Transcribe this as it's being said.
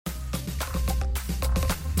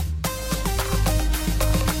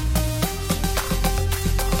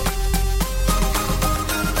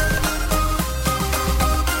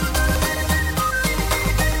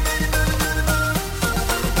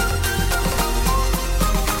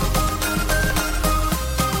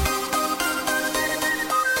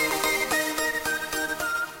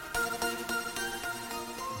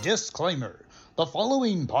Disclaimer. The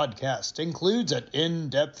following podcast includes an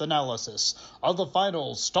in-depth analysis of the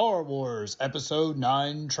final Star Wars Episode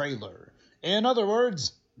 9 trailer. In other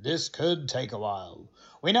words, this could take a while.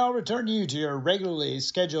 We now return you to your regularly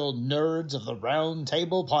scheduled Nerds of the Round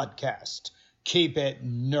Table podcast. Keep it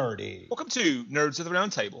nerdy. Welcome to Nerds of the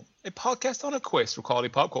Round Table, a podcast on a quest for quality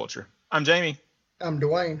pop culture. I'm Jamie. I'm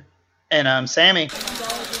Dwayne. And I'm Sammy.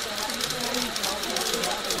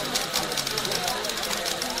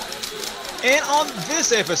 And on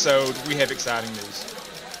this episode, we have exciting news.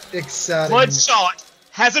 Exciting. Bloodshot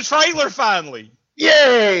has a trailer finally.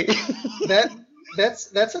 Yay! That's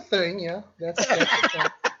a thing, yeah. That's a thing.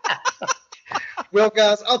 Well,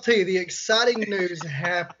 guys, I'll tell you, the exciting news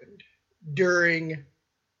happened during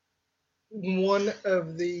one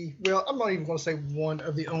of the, well, I'm not even going to say one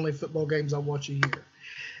of the only football games I watch a year.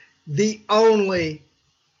 The only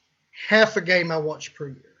half a game I watch per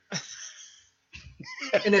year.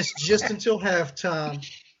 And it's just until halftime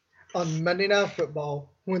on Monday Night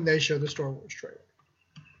Football when they show the Star Wars trailer.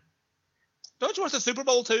 Don't you watch the Super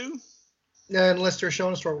Bowl too? Unless they're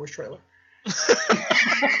showing a Star Wars trailer.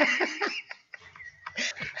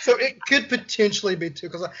 So it could potentially be two,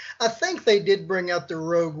 because I think they did bring out the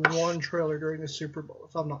Rogue One trailer during the Super Bowl,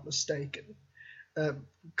 if I'm not mistaken,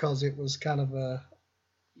 because it was kind of a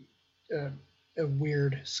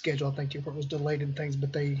weird schedule. I think it was delayed and things,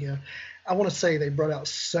 but they, I want to say they brought out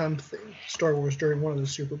something Star Wars during one of the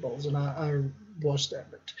Super Bowls, and I watched that.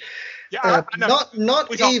 But yeah, I know.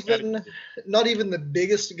 Not even the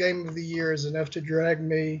biggest game of the year is enough to drag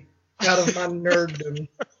me out of my nerddom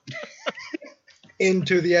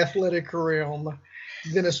into the athletic realm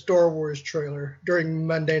than a Star Wars trailer during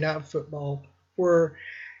Monday Night Football, where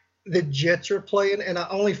the Jets are playing, and I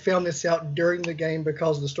only found this out during the game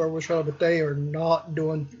because of the Star Wars trailer, but they are not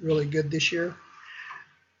doing really good this year.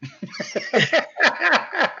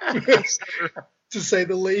 To say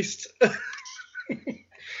the least.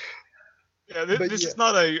 Yeah, this is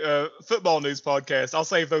not a football news podcast. I'll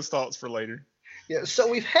save those thoughts for later. Yeah, so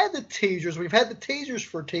we've had the teasers. We've had the teasers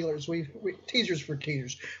for teasers.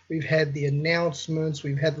 We've had the announcements.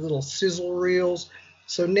 We've had the little sizzle reels.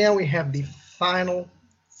 So now we have the final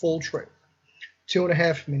full trailer.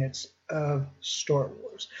 2.5 minutes of Star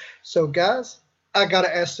Wars. So, guys, I got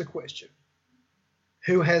to ask the question.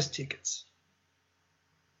 Who has tickets?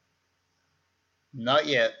 Not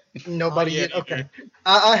yet. Nobody yet? Okay.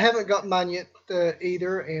 I haven't got mine yet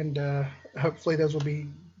either, and hopefully those will be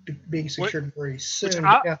being secured very soon.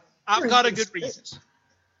 I've got a good reason.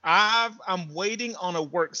 I'm waiting on a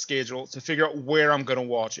work schedule to figure out where I'm going to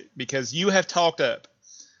watch it, because you have talked up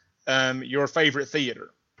your favorite theater.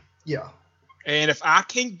 Yeah. And if I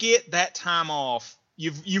can get that time off,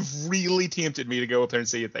 you've really tempted me to go up there and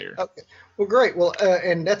see it there. Okay. Well, great. Well,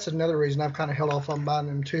 and that's another reason I've kind of held off on buying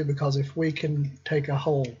them too, because if we can take a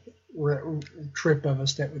whole trip of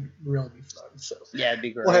us, that would really be fun. So yeah, it'd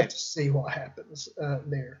be great. We'll have to see what happens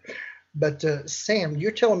there. But Sam,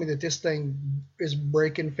 you're telling me that this thing is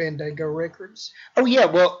breaking Fandango records? Oh yeah.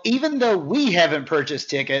 Well, even though we haven't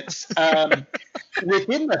purchased tickets,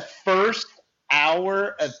 within the first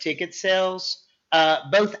hour of ticket sales,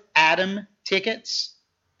 both Atom Tickets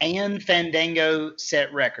and Fandango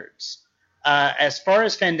set records. As far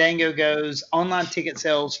as Fandango goes, online ticket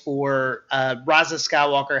sales for Rise of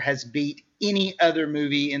Skywalker has beat any other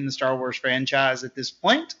movie in the Star Wars franchise at this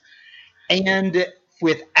point. And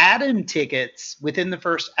with Atom Tickets, within the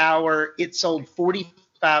first hour, it sold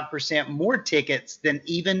 45% more tickets than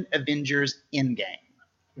even Avengers Endgame.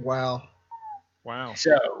 Wow.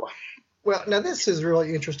 So, well, now this is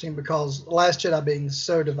really interesting because Last Jedi being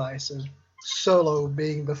so divisive, Solo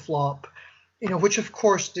being the flop, which of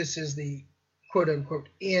course this is the quote-unquote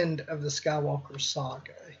end of the Skywalker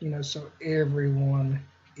saga, so everyone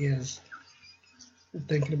is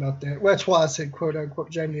thinking about that. Well, that's why I said quote-unquote.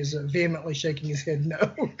 Jamie is vehemently shaking his head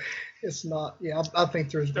no. It's not. Yeah, I think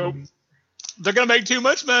there's going to be. They're going to make too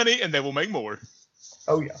much money, and they will make more.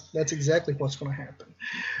 Oh, yeah. That's exactly what's going to happen.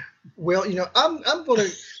 Well, I'm going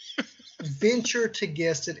to venture to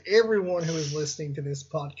guess that everyone who is listening to this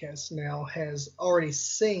podcast now has already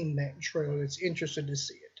seen that trailer, that's interested to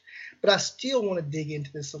see it. But I still want to dig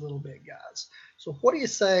into this a little bit, guys. So what do you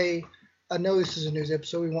say? I know this is a news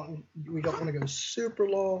episode. We don't want to go super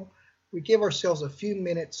long. We give ourselves a few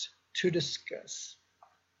minutes to discuss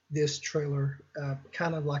this trailer,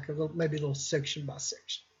 kind of like maybe a little section by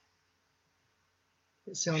section.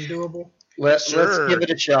 Does it sound doable? Let's give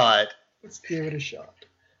it a shot. Let's give it a shot.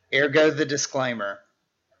 Ergo the disclaimer.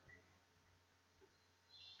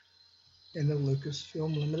 And the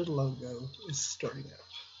Lucasfilm Limited logo is starting up.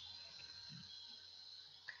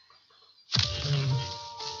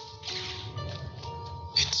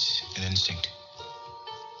 instinct.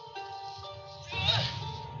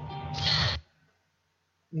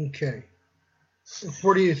 Okay.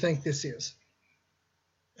 Where do you think this is?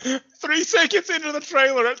 3 seconds into the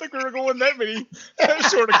trailer, I think we were going that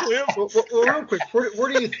short a clip. Well, real quick,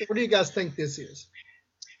 where do you guys think this is?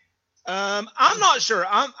 I'm not sure.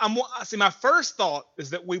 See. My first thought is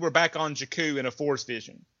that we were back on Jakku in a Force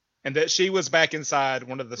vision, and that she was back inside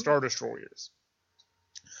one of the Star Destroyers.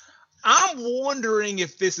 I'm wondering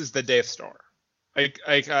if this is the Death Star, a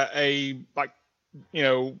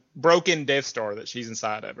broken Death Star that she's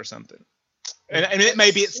inside of or something, and it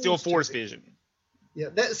maybe it's still Force vision. Yeah,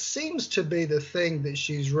 that seems to be the thing that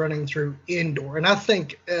she's running through Endor, and I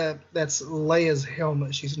think that's Leia's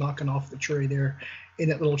helmet. She's knocking off the tree there in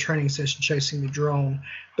that little training session chasing the drone.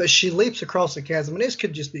 But she leaps across the chasm, and this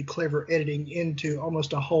could just be clever editing into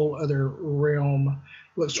almost a whole other realm.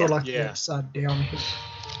 Looks sort of like the upside down here.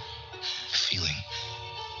 Feeling.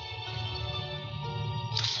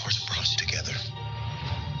 The Force brought us together.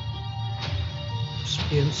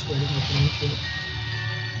 Spin, sweating, looking into it.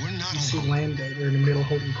 We're not You see alone. Lando there in the middle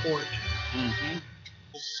holding court. Mm-hmm.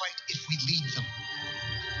 We'll fight if we lead them.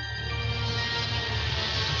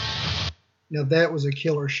 Now that was a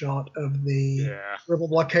killer shot of the Rebel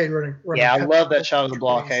blockade running. Yeah, I love that shot of the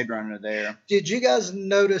blockade runner there. Did you guys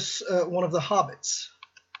notice one of the hobbits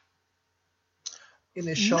in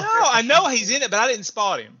this shot? No, I know he's in it, but I didn't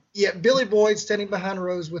spot him. Yeah, Billy Boyd standing behind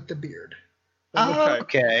Rose with the beard.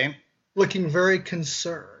 Okay. Looking very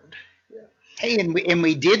concerned. Hey, and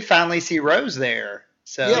we did finally see Rose there.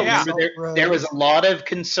 So there was a lot of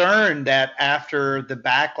concern that after the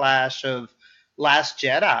backlash of Last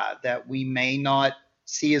Jedi that we may not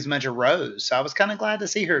see as much of Rose. So I was kind of glad to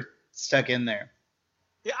see her stuck in there.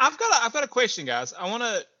 Yeah, I've got a question, guys. I want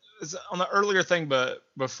to on the earlier thing, but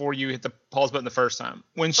before you hit the pause button the first time,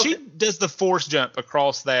 when she does the Force jump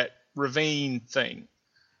across that ravine thing,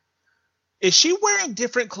 is she wearing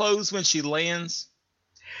different clothes when she lands?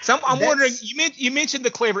 So I'm wondering. You mentioned the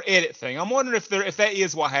clever edit thing. I'm wondering if that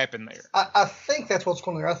is what happened there. I think that's what's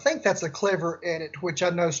going on there. I think that's a clever edit, which I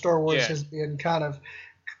know Star Wars has been kind of,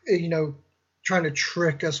 trying to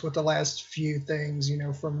trick us with the last few things.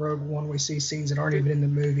 From Rogue One, we see scenes that aren't even in the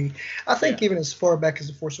movie. I think even as far back as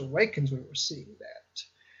The Force Awakens, we were seeing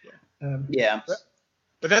that.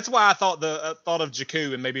 But that's why I thought thought of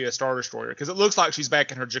Jakku and maybe a Star Destroyer, because it looks like she's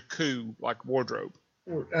back in her Jakku wardrobe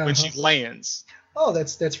when she lands. Oh,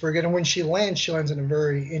 that's very good. And when she lands in a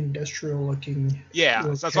very industrial looking. Yeah,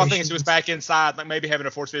 so that's why I think she was back inside, like maybe having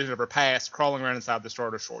a Force vision of her past, crawling around inside the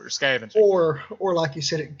Star Destroyer, scavenging. Or like you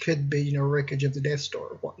said, it could be wreckage of the Death Star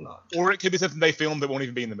or whatnot. Or it could be something they filmed that won't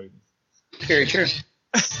even be in the movie. Very true.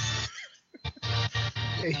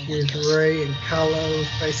 Here's Rey and Kylo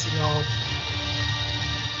facing off.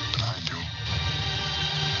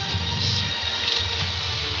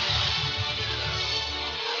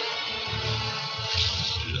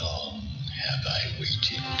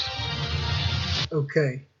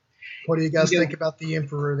 Okay. What do you guys think about the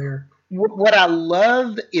Emperor there? What I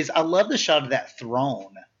love is the shot of that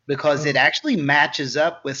throne because it actually matches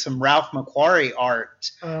up with some Ralph McQuarrie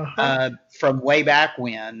art from way back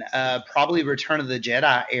when, probably Return of the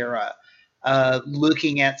Jedi era,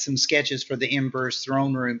 looking at some sketches for the Emperor's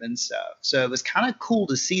throne room and stuff. So it was kind of cool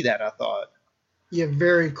to see that, I thought. Yeah,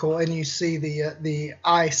 very cool. And you see the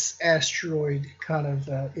ice asteroid kind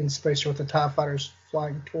of in space with the TIE fighters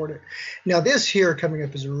flying toward it. Now, this here coming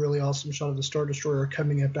up is a really awesome shot of the Star Destroyer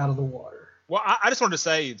coming up out of the water. Well, I just wanted to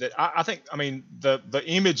say that I think the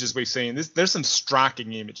images we've seen, there's some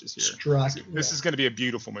striking images here. Striking. This is going to be a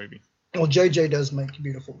beautiful movie. Well, JJ does make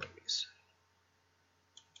beautiful movies.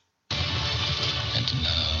 And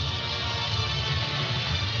now,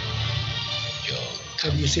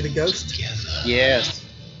 do you see the ghost? Together. Yes.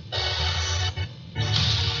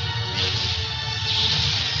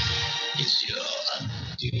 It's your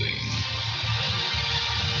undoing.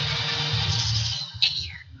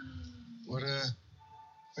 What are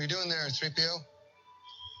you doing there, 3PO?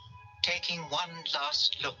 Taking one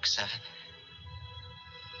last look, sir.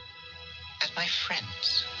 At my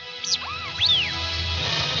friends.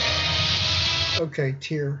 Okay,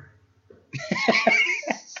 tear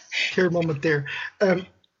moment there.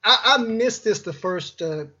 I missed this the first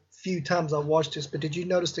few times I watched this, but did you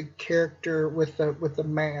notice the character with the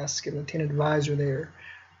mask and the tinted visor there?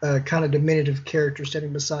 Kind of diminutive character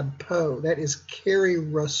standing beside Poe. That is Kerry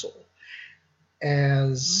Russell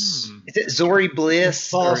as is it Zori Bliss?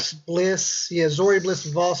 Voss Bliss. Yeah, Zori Bliss,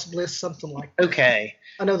 Voss Bliss, something like that. Okay.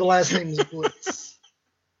 I know the last name is Bliss.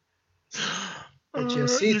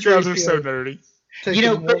 You guys are so nerdy.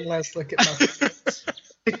 Taking one last look at my friends.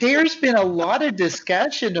 But there's been a lot of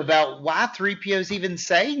discussion about why 3PO's even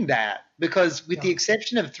saying that. Because with the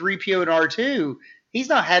exception of 3PO and R2, he's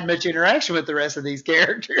not had much interaction with the rest of these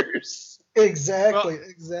characters. Exactly.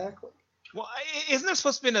 Well, isn't there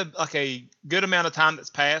supposed to be a good amount of time that's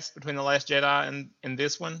passed between The Last Jedi and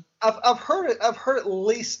this one? I've heard it. I've heard at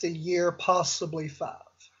least a year, possibly 5.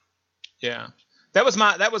 Yeah, that was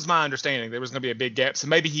my understanding. There was going to be a big gap. So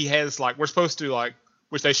maybe he has we're supposed to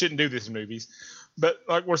which they shouldn't do this in movies, but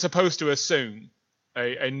we're supposed to assume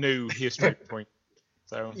a new history point.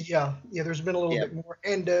 So yeah. There's been a little bit more,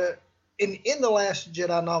 and in the Last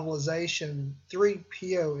Jedi novelization,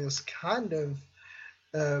 3PO is kind of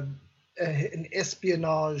an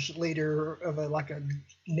espionage leader of a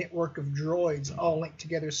network of droids all linked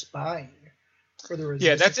together spying for the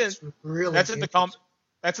Resistance. Yeah,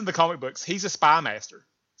 that's in the comic books. He's a spy master.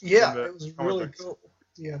 Yeah, it was really cool.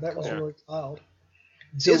 Yeah, that was really wild.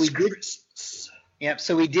 So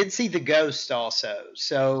we did see the ghost also.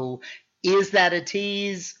 So is that a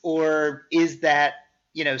tease, or is that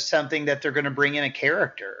something that they're going to bring in a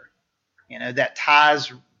character that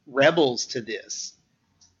ties Rebels to this?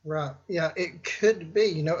 Right. Yeah, it could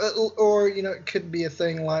be, or it could be a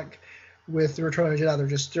thing like with the Return of the Jedi, they're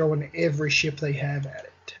just throwing every ship they have at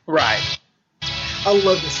it. Right. I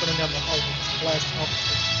love this running down the hallway, just blasting off the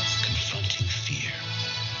things. Confronting fear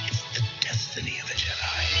is the destiny of a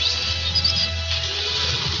Jedi.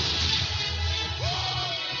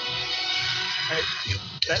 Hey,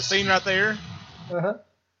 that scene right there,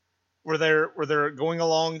 where they're going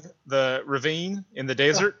along the ravine in the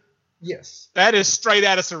desert. Yes. That is straight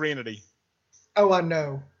out of Serenity. Oh, I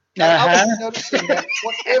know. I was noticing that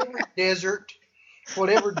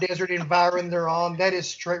whatever desert environment they're on, that is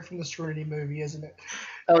straight from the Serenity movie, isn't it?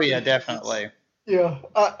 Oh, yeah, definitely. Yeah.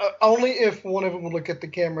 Only if one of them would look at the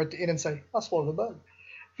camera at the end and say, I swallowed a bug.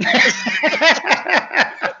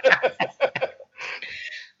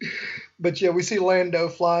 But yeah, we see Lando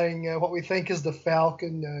flying what we think is the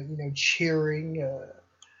Falcon, cheering,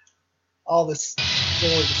 all this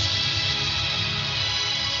gorgeous.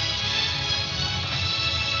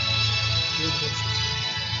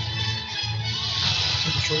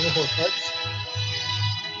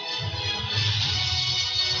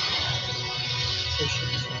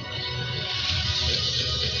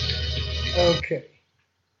 Okay.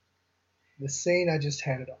 The scene I just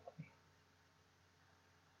had it on.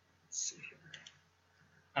 Let's see here.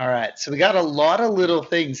 All right. So we got a lot of little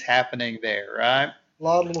things happening there, right? A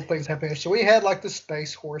lot of little things happening. So we had the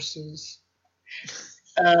space horses.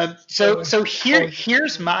 So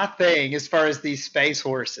here's my thing as far as these space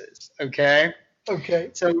horses. Okay.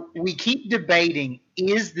 So we keep debating,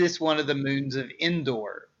 is this one of the moons of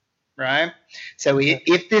Endor? Right. So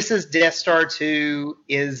if this is Death Star 2,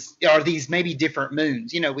 are these maybe different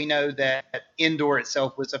moons? We know that Endor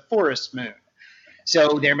itself was a forest moon.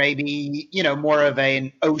 So there may be, more of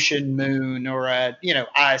an ocean moon or a,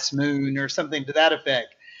 ice moon or something to that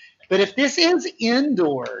effect. But if this is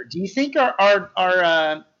Endor, do you think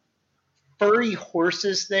our furry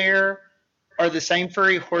horses there are the same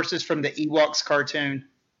furry horses from the Ewoks cartoon?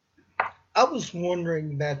 I was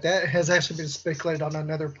wondering that has actually been speculated on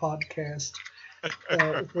another podcast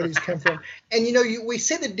where these come from. And, we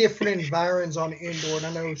see the different environs on Endor, and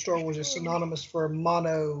I know Star Wars is synonymous for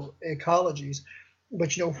mono ecologies,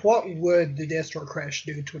 but, what would the Death Star crash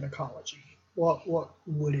do to an ecology? What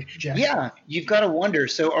would it, Jack? Yeah, you've got to wonder.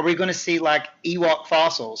 So are we going to see, Ewok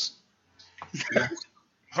fossils?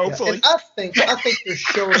 Hopefully. Yeah, and I think they're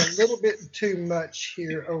showing a little bit too much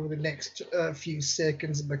here over the next few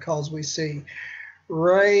seconds, because we see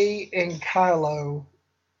Rey and Kylo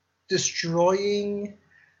destroying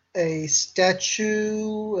a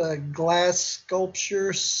statue, a glass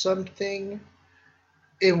sculpture, something,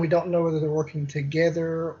 and we don't know whether they're working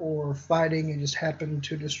together or fighting and just happen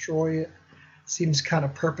to destroy it. Seems kind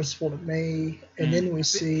of purposeful to me. And then we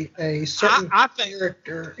see a certain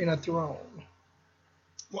character in a throne.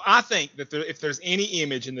 Well, I think that if there's any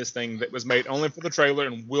image in this thing that was made only for the trailer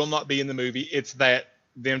and will not be in the movie, it's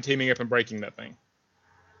them teaming up and breaking that thing.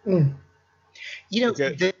 Mm.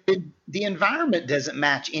 The environment doesn't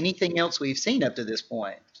match anything else we've seen up to this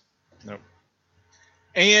point. No.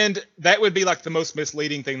 And that would be the most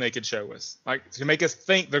misleading thing they could show us. To make us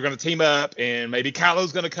think they're going to team up and maybe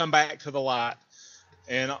Kylo's going to come back to the light.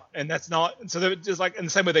 And that's not. So they're just in the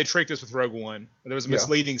same way they tricked us with Rogue One. There was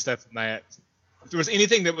misleading stuff in that. If there was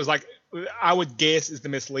anything that was I would guess is the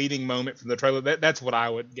misleading moment from the trailer, that's what I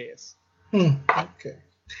would guess. Okay.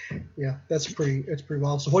 Yeah, that's pretty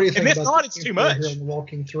wild. So what do you think about the it's too much. Here on the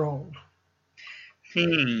walking throne?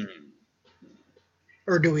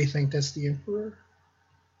 Or do we think that's the Emperor?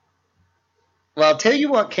 Well, I'll tell you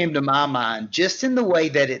what came to my mind, just in the way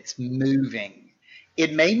that it's moving.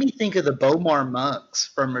 It made me think of the Bomar monks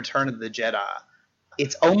from Return of the Jedi.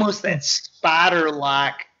 It's almost that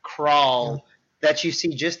spider-like crawl that you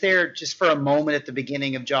see just there, just for a moment at the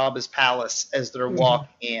beginning of Jabba's palace as they're walking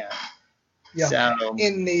in. Yeah. So,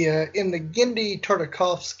 In the Genndy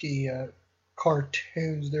Tartakovsky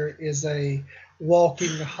cartoons, there is a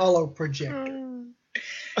walking hollow projector.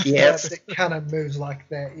 yes. That kind of moves like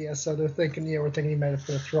that. Yeah, so they're thinking, we're thinking he may have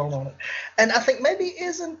put a throne on it. And I think maybe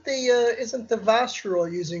isn't the Viceroy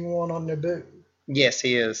using one on Naboo? Yes,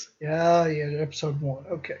 he is. Yeah, episode 1.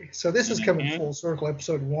 Okay, so this is coming full circle.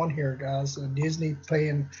 Episode 1 here, guys. Disney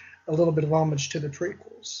paying a little bit of homage to the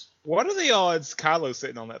prequels. What are the odds Kylo's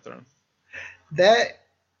sitting on that throne?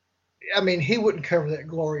 He wouldn't cover that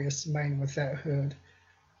glorious mane with that hood.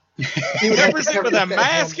 He covers it with a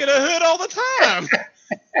mask and a hood all the time.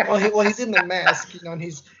 Well, he's in the mask, and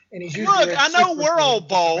he's usually. Look, I know we're all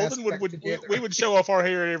bald, and we would show off our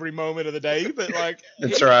hair every moment of the day, but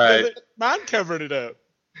that's right. Mine covered it up.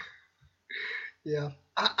 Yeah,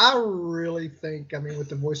 I really think. With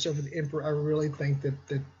the voiceover of the Emperor, I really think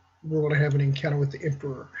that we're going to have an encounter with the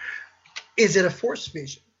Emperor. Is it a Force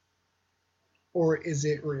vision, or is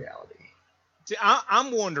it reality? See,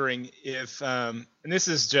 I'm wondering if, and this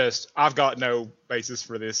is just, I've got no basis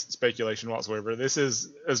for this speculation whatsoever. This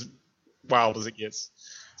is as wild as it gets.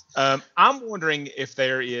 I'm wondering if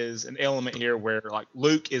there is an element here where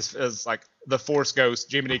Luke is like the Force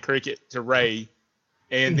ghost Jiminy Cricket to Rey,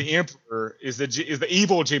 and the Emperor is the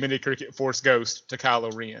evil Jiminy Cricket Force ghost to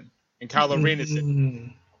Kylo Ren, and Kylo Ren is.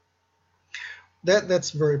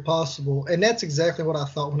 That's very possible, and that's exactly what I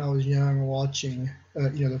thought when I was young, watching the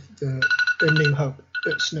New Hope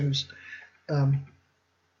Snooze,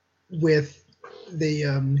 with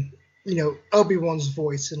the Obi-Wan's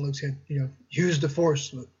voice, and Luke said, use the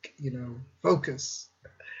Force, Luke, focus.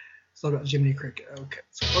 It's all about Jiminy Cricket. Okay,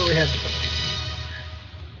 so what do we have?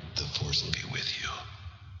 The Force will be with you.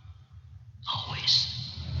 Always.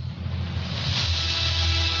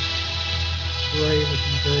 Rey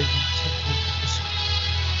looking very intently at this.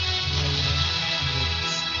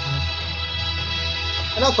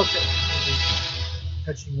 And I thought that was a really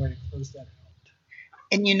touching way to close that out.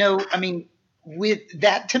 And with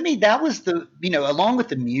that, to me, that was along with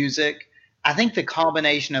the music, I think the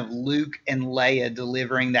combination of Luke and Leia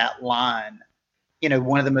delivering that line,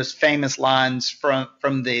 one of the most famous lines from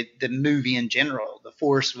the movie in general, the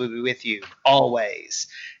Force will be with you always,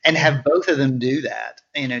 and have both of them do that,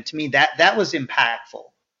 to me, that was impactful.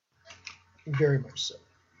 Very much so.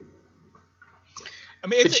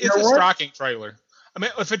 It's a striking trailer.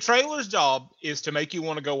 If a trailer's job is to make you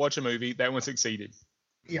want to go watch a movie, that one succeeded.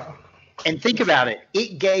 Yeah. And think about it.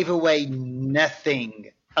 It gave away nothing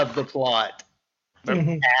of the plot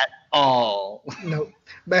at all. No.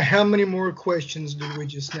 But how many more questions do we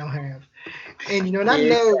just now have? And, and I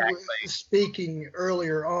know, speaking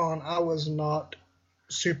earlier on, I was not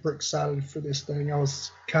super excited for this thing. I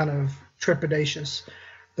was kind of trepidatious.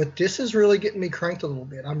 But this is really getting me cranked a little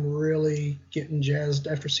bit. I'm really getting jazzed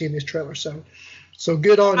after seeing this trailer. So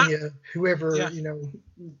good on you, whoever, made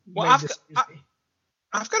this movie.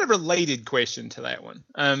 I've got a related question to that one.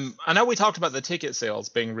 I know we talked about the ticket sales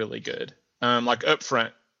being really good, like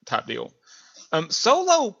upfront type deal.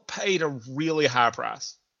 Solo paid a really high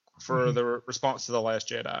price for the response to The Last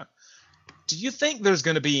Jedi. Do you think there's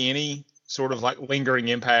going to be any sort of lingering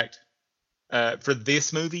impact for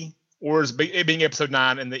this movie? Or is it being episode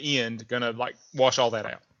 9 in the end going to wash all that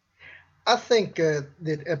out? I think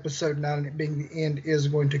that episode 9, it being the end, is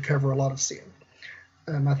going to cover a lot of sin.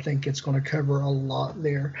 I think it's going to cover a lot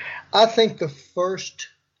there. I think the first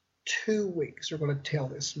 2 weeks are going to tell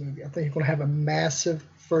this movie. I think it's going to have a massive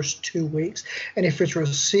first 2 weeks. And if it's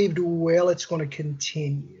received well, it's going to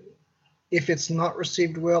continue. If it's not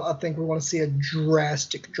received well, I think we're going to see a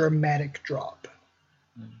dramatic drop.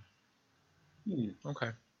 Okay.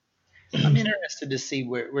 I'm interested to see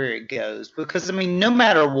where it goes because, no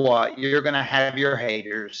matter what, you're going to have your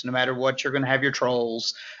haters. No matter what, you're going to have your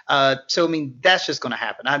trolls. So, that's just going to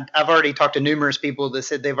happen. I've already talked to numerous people that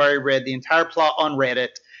said they've already read the entire plot on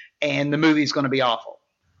Reddit and the movie's going to be awful.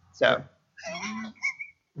 So.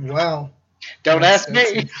 Wow. Don't ask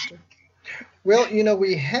me. Well,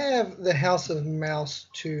 we have the House of Mouse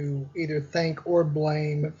to either thank or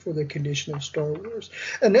blame for the condition of Star Wars.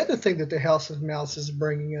 Another thing that the House of Mouse is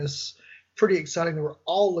bringing us, pretty exciting, that we're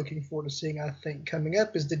all looking forward to seeing, I think, coming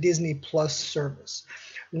up, is the Disney Plus service.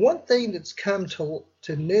 One thing that's come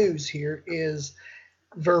to news here is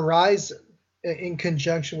Verizon, in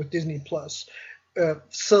conjunction with Disney Plus,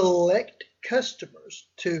 select customers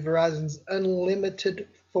to Verizon's unlimited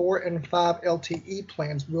 4 and 5 LTE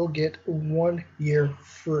plans will get 1 year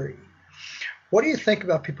free. What do you think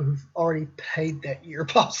about people who've already paid that year,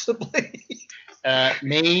 possibly?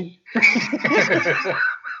 Me.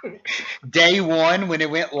 Day one when it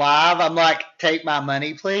went live, I'm like, take my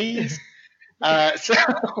money, please. So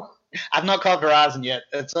I've not called Verizon yet.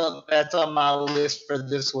 That's on my list for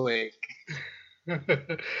this week.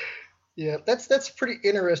 Yeah, that's pretty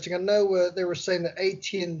interesting. I know they were saying that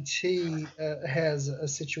AT&T has a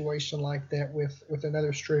situation like that with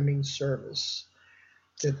another streaming service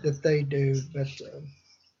that they do, but.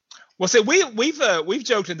 Well, see, we've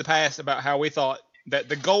joked in the past about how we thought that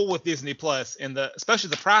the goal with Disney Plus,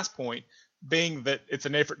 especially the price point, being that it's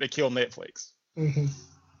an effort to kill Netflix. Mm-hmm.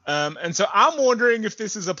 And so I'm wondering if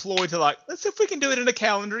this is a ploy to let's see if we can do it in a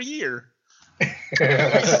calendar year.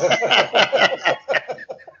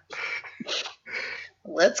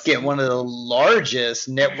 Let's get one of the largest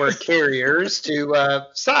network carriers to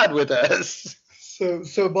side with us.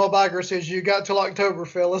 So Bob Iger says you got till October,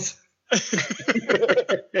 fellas.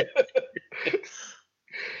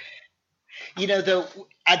 Though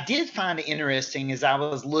I did find it interesting as I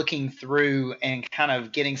was looking through and kind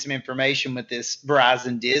of getting some information with this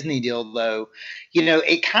Verizon Disney deal, though,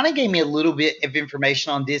 it kind of gave me a little bit of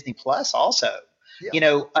information on Disney Plus also.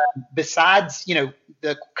 Yeah. Besides, the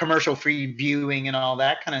commercial free viewing and all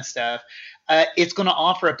that kind of stuff, it's going to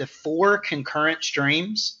offer up to 4 concurrent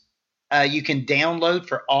streams. You can download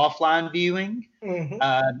for offline viewing, mm-hmm.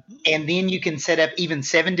 And then you can set up even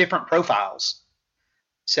 7 different profiles.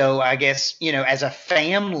 So I guess, as a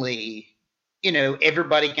family,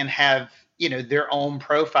 everybody can have, their own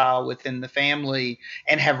profile within the family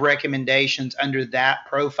and have recommendations under that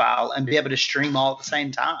profile and be able to stream all at the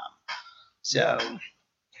same time. So.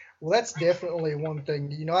 Well, that's definitely one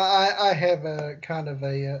thing. I have a kind of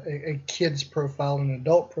a kid's profile and an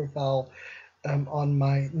adult profile on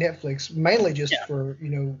my Netflix, mainly just for,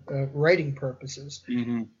 rating purposes.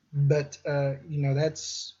 Mm-hmm. But,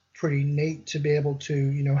 that's pretty neat to be able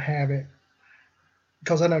to, have it.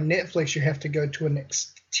 Because I know Netflix, you have to go to a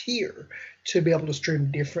next tier to be able to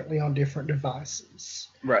stream differently on different devices.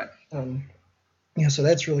 Right. So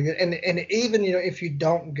that's really good. And even, if you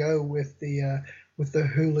don't go with the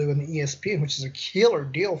Hulu and the ESPN, which is a killer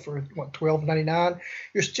deal for $12.99,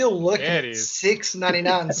 you're still looking at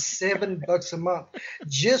 $6.99, $7 a month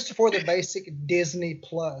just for the basic Disney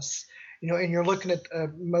Plus. And you're looking at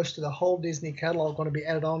most of the whole Disney catalog going to be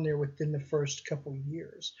added on there within the first couple of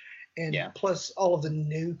years. And plus all of the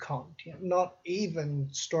new content, not even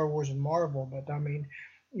Star Wars and Marvel, but I mean,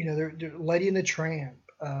 they're Lady and the Tramp,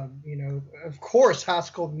 of course, High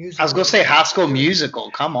School Musical. I was going to say High School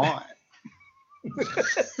Musical. Come on.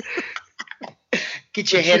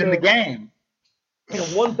 Get your head in the game.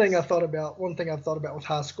 One thing I thought about with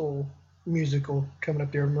High School Musical coming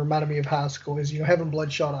up there and reminded me of high school is, having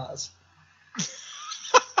bloodshot eyes.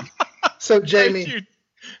 So Jamie,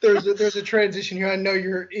 there's a transition here I know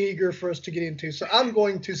you're eager for us to get into. So I'm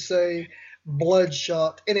going to say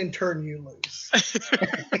Bloodshot and in turn you lose.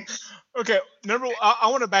 Okay, number one, I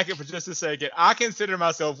want to back up for just a second. I consider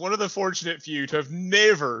myself one of the fortunate few to have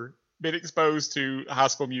never been exposed to High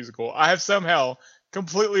School Musical. I have somehow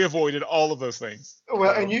completely avoided all of those things.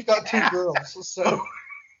 Well, and you've got 2 girls, so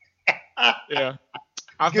yeah,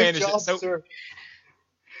 I've good managed job, it. So, sir.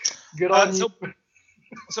 Good on you.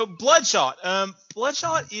 So Bloodshot.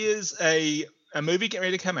 Bloodshot is a movie getting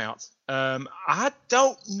ready to come out. I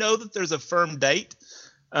don't know that there's a firm date.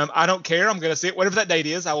 I don't care. I'm going to see it. Whatever that date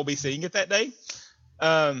is, I will be seeing it that day.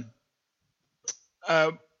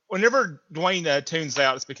 Whenever Dwayne tunes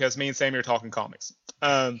out, it's because me and Sammy are talking comics.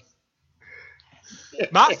 My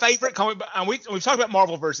favorite comic book, and we've talked about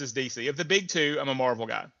Marvel versus DC. Of the big two, I'm a Marvel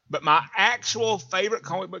guy. But my actual favorite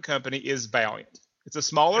comic book company is Valiant. It's a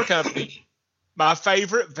smaller company. My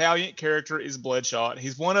favorite Valiant character is Bloodshot.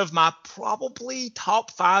 He's one of my probably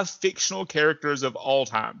top 5 fictional characters of all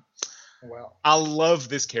time. Wow. I love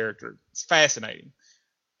this character. It's fascinating.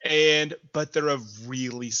 But they're a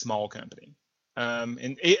really small company.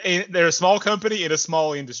 And they're a small company in a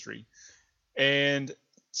small industry. And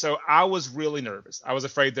so I was really nervous. I was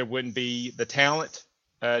afraid there wouldn't be the talent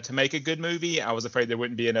to make a good movie. I was afraid there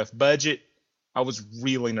wouldn't be enough budget. I was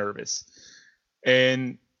really nervous.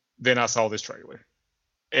 And then I saw this trailer.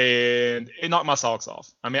 And it knocked my socks off.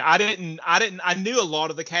 I mean, I knew a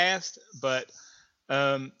lot of the cast, but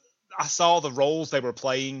I saw the roles they were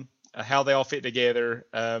playing, how they all fit together.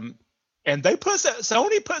 And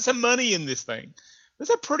Sony put some money in this thing. It's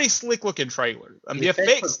a pretty slick looking trailer. The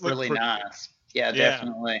effects look really nice. Yeah,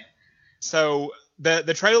 definitely. So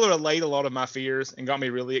the trailer allayed a lot of my fears and got me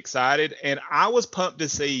really excited. And I was pumped to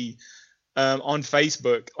see on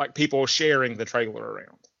Facebook, like people sharing the trailer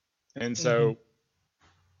around. And so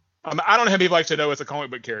I don't know how people actually know it's a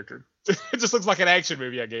comic book character. It just looks like an action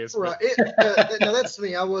movie, I guess. Right. Now that's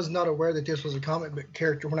me. I was not aware that this was a comic book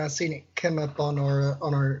character when I seen it come up on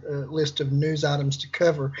our list of news items to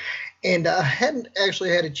cover, and I hadn't actually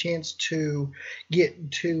had a chance to get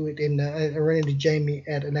to it. And I ran into Jamie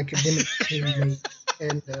at an academic team meet,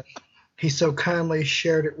 and he so kindly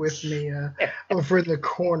shared it with me over in the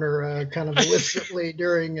corner, kind of illicitly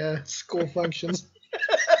during school functions.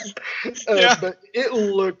 But it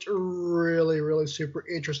looked really, really super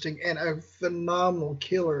interesting and a phenomenal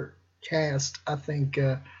killer cast. I think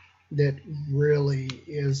that really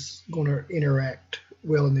is going to interact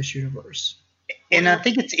well in this universe. And I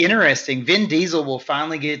think it's interesting. Vin Diesel will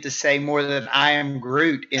finally get to say more than "I am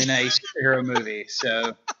Groot" in a superhero movie.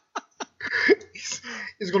 So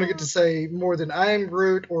he's going to get to say more than "I am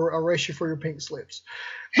Groot" or "I'll race you for your pink slips."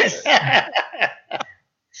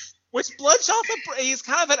 Which Bloodshot's he's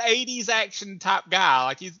kind of an 80s action type guy.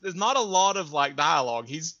 Like there's not a lot of like dialogue.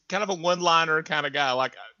 He's kind of a one-liner kind of guy,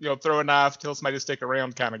 like throw a knife, tell somebody to stick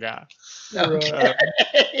around kind of guy.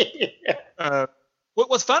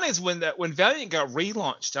 What's funny is when Valiant got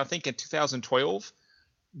relaunched, I think in 2012,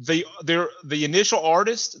 the initial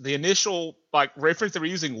artist, the initial like reference they were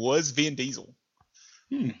using was Vin Diesel.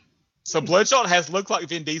 So Bloodshot has looked like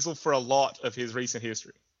Vin Diesel for a lot of his recent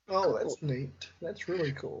history. Oh, that's neat. That's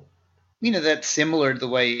really cool. That's similar to the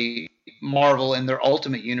way Marvel in their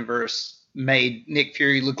Ultimate Universe made Nick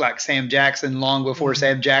Fury look like Sam Jackson long before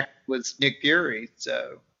Sam Jackson was Nick Fury.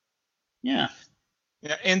 So, yeah.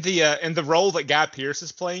 Yeah, and the role that Guy Pearce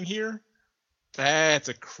is playing here, that's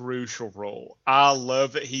a crucial role. I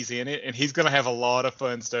love that he's in it, and he's going to have a lot of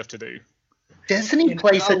fun stuff to do. Doesn't he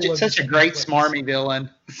play such a great smarmy villain?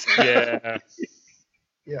 Yeah.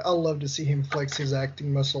 Yeah, I love to see him flex his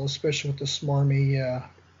acting muscle, especially with the smarmy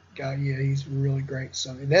guy. Yeah, he's really great.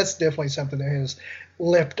 So that's definitely something that has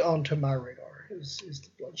leapt onto my radar is the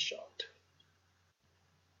Bloodshot.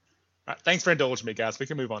 All right, thanks for indulging me, guys. We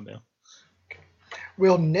can move on now.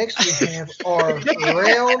 Well, next we have our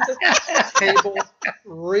round table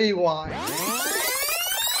rewind.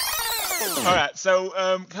 All right,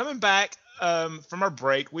 so coming back from our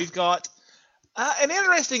break, we've got an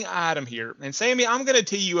interesting item here. And Sammy, I'm going to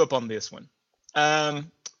tee you up on this one.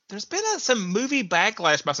 There's been some movie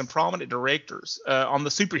backlash by some prominent directors on the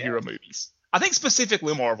superhero movies. I think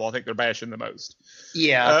specifically Marvel, I think they're bashing the most.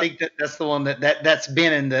 Yeah, I think that's the one that's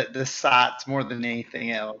been in the sights more than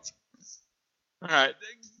anything else. All right.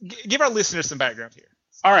 Give our listeners some background here.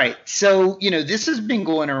 All right. So, this has been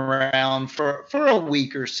going around for a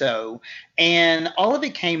week or so, and all of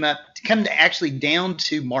it come actually down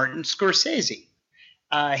to Martin Scorsese.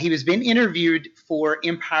 He was being interviewed for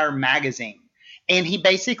Empire Magazine, and he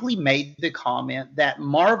basically made the comment that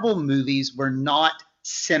Marvel movies were not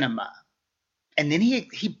cinema. And then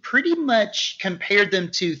he pretty much compared them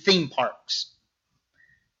to theme parks.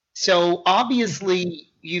 So obviously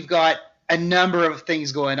you've got a number of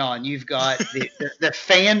things going on. You've got the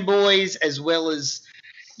fanboys as well as,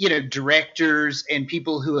 directors and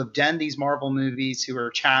people who have done these Marvel movies who are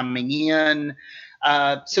chiming in.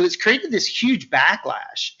 So it's created this huge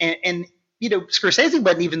backlash. And Scorsese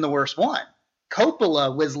wasn't even the worst one.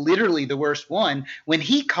 Coppola was literally the worst one when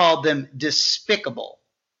he called them despicable.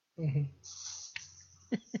 Mm-hmm.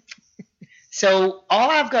 So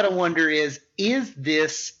all I've got to wonder is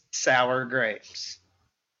this sour grapes?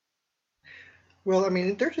 Well, I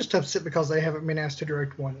mean, they're just upset because they haven't been asked to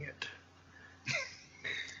direct one yet.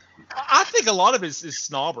 I think a lot of it is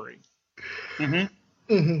snobbery.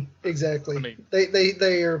 Mm-hmm. Mm-hmm. Exactly. I mean,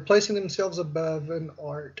 they are placing themselves above an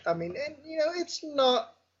art. I mean, and it's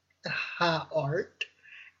not high art,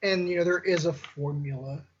 and there is a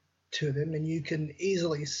formula to them, and you can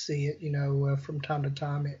easily see it. From time to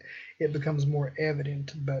time, it becomes more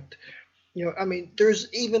evident. But I mean,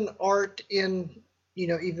 there's even art in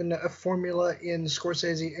even a formula in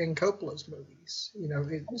Scorsese and Coppola's movies.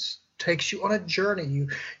 It takes you on a journey.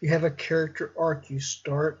 You have a character arc. You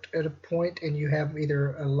start at a point, and you have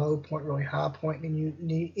either a low point, really high point, and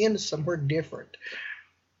you end somewhere different.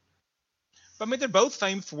 I mean, they're both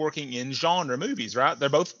famous for working in genre movies, right? They're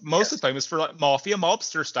both mostly famous for like mafia,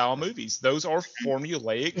 mobster style movies. Those are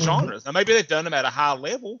formulaic genres. Now, maybe they've done them at a high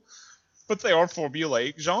level, but they are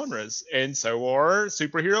formulaic genres, and so are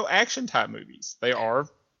superhero action type movies. They are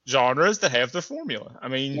genres that have the formula. I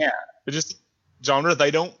mean, they're just genre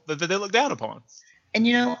they look down upon. And,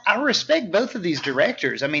 I respect both of these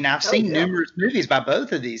directors. I mean, I've seen numerous movies by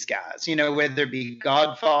both of these guys, whether it be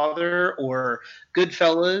Godfather or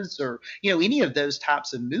Goodfellas or, any of those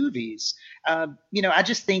types of movies. I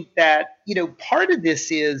just think that, part of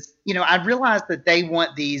this is, I realize that they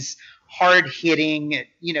want these hard hitting,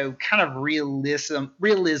 kind of realism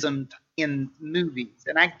in movies.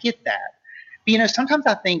 And I get that. But, sometimes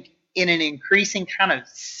I think in an increasing kind of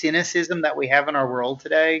cynicism that we have in our world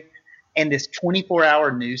today, and this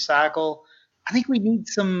 24-hour news cycle, I think we need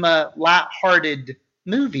some lighthearted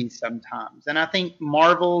movies sometimes. And I think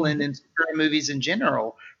Marvel and superhero movies in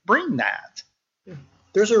general bring that.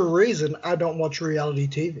 There's a reason I don't watch reality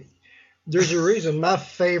TV. There's a reason my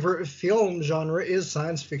favorite film genre is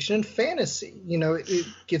science fiction and fantasy. It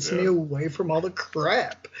gets me away from all the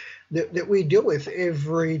crap that we deal with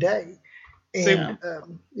every day. And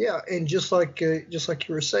and just like you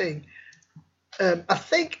were saying, I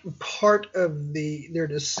think part of their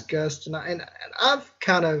disgust, and I've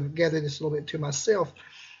kind of gathered this a little bit to myself,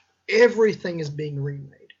 everything is being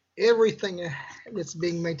remade. Everything that's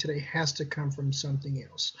being made today has to come from something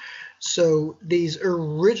else. So these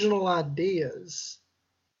original ideas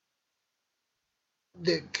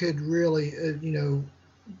that could really,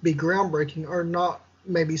 be groundbreaking are not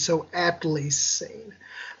maybe so aptly seen.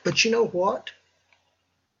 But you know what?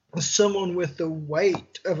 Someone with the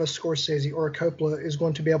weight of a Scorsese or a Coppola is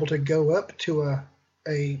going to be able to go up to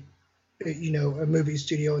a movie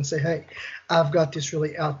studio and say, hey, I've got this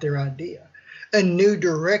really out there idea. A new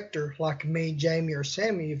director like me, Jamie, or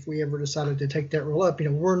Sammy, if we ever decided to take that role up,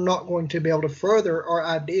 we're not going to be able to further our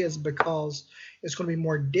ideas because it's going to be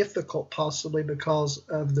more difficult, possibly because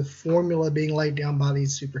of the formula being laid down by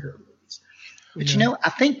these superhero movies. But I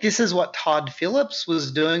think this is what Todd Phillips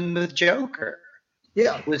was doing with Joker.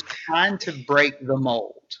 Yeah, was trying to break the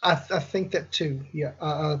mold. I think that too. Yeah,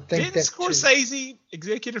 I think Didn't that Scorsese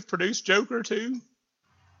executive produce Joker too?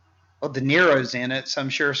 Well, De Niro's in it, so I'm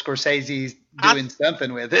sure Scorsese's doing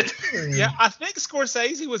something with it. Yeah, I think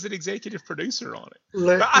Scorsese was an executive producer on it.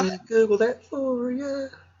 Let me Google that for you.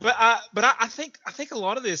 But I think a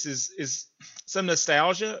lot of this is some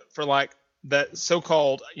nostalgia for like that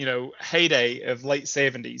so-called heyday of late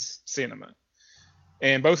 70s cinema.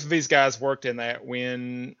 And both of these guys worked in that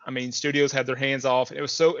when, studios had their hands off. It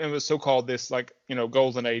was so-called this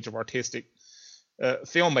golden age of artistic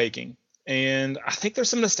filmmaking. And I think there's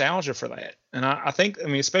some nostalgia for that. And I think,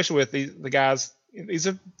 especially with the guys, these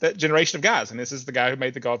are that generation of guys. And this is the guy who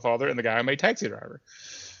made The Godfather and the guy who made Taxi Driver.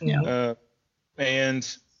 Yeah.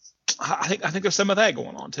 And I think there's some of that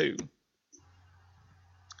going on too.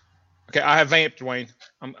 Okay, I have vamped, Dwayne.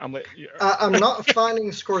 I'm not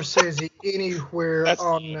finding Scorsese anywhere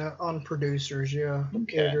on producers. Yeah,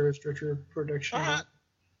 director of production.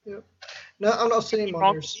 Yep. No, I'm not seeing him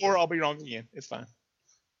on there. Or I'll be wrong again. It's fine.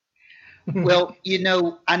 Well, I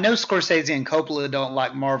know Scorsese and Coppola don't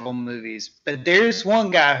like Marvel movies, but there's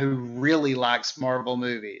one guy who really likes Marvel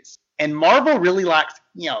movies, and Marvel really likes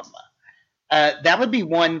him. That would be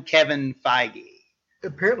one Kevin Feige.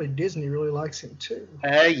 Apparently Disney really likes him too.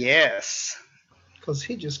 Yes. Because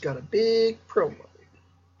he just got a big promo.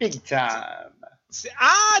 Big time. See,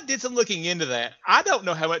 I did some looking into that. I don't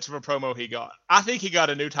know how much of a promo he got. I think he got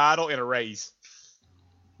a new title and a raise.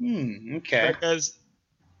 Okay. Because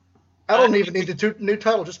I don't even need the new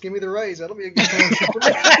title. Just give me the raise. That'll be a good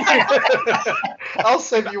time. I'll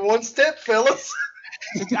save you one step, fellas.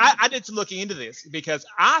 I did some looking into this because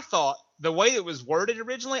I thought the way it was worded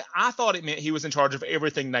originally, I thought it meant he was in charge of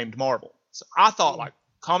everything named Marvel. So I thought like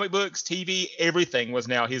comic books, TV, everything was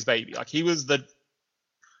now his baby. Like he was the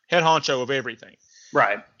head honcho of everything.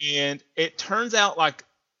 Right. And it turns out like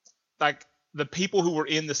the people who were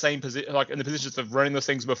in the same position, like in the positions of running those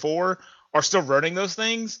things before, are still running those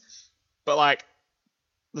things, but like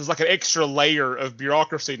there's like an extra layer of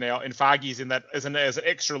bureaucracy now, and Feige's in that as an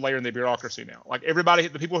extra layer in the bureaucracy now. Like everybody,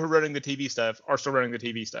 the people who are running the TV stuff are still running the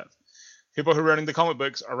TV stuff. People who are running the comic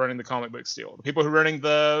books are running the comic books still. The people who are running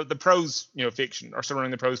the prose, fiction are still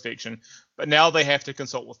running the prose fiction, but now they have to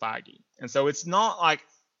consult with Feige, and so it's not like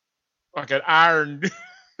an iron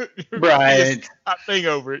right thing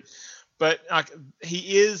over it. But like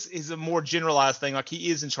is a more generalized thing. Like he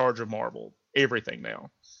is in charge of Marvel everything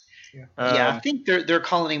now. Yeah, I think they're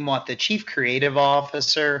calling him the chief creative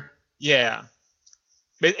officer. Yeah,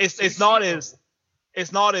 but it's not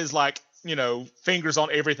as like fingers on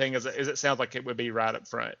everything as it sounds like it would be right up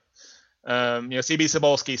front. CB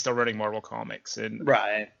Cebulski's still running Marvel Comics and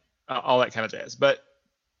right all that kind of jazz. But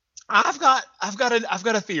I've got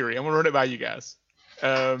a theory. I'm gonna run it by you guys,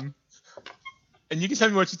 and you can tell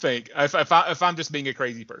me what you think if I'm just being a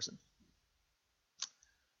crazy person.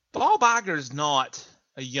 Bob Iger's not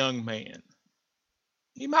a young man.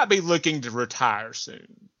 He might be looking to retire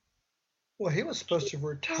soon. Well, he was supposed to have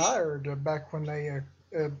retired back when they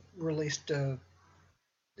released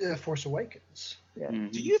Force Awakens.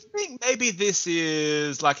 Do you think maybe this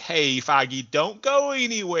is like, hey, Feige, don't go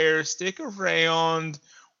anywhere, stick around.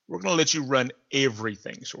 We're going to let you run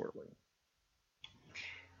everything shortly.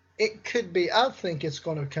 It could be. I think it's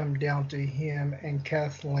going to come down to him and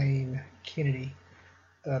Kathleen Kennedy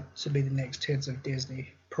to be the next heads of Disney,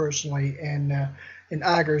 personally, and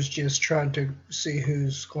Iger's just trying to see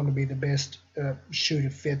who's going to be the best shoe to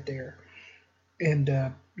fit there. And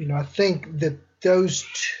I think that those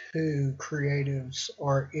two creatives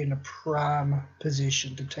are in a prime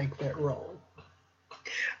position to take that role.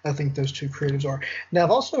 I think those two creatives are. Now,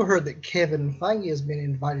 I've also heard that Kevin Feige has been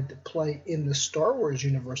invited to play in the Star Wars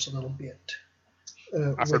universe a little bit.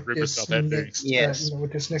 I've heard rumors about that too. Yes.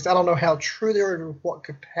 With this next, I don't know how true they are, or what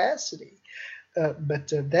capacity, but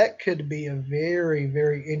that could be a very,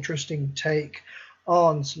 very interesting take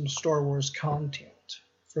on some Star Wars content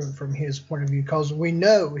from his point of view, because we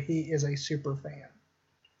know he is a super fan,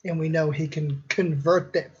 and we know he can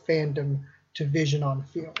convert that fandom to vision on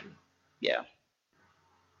film. Yeah.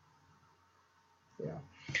 Yeah.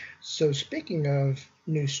 So speaking of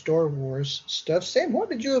new Star Wars stuff, Sam, what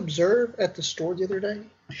did you observe at the store the other day?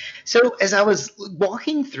 So as I was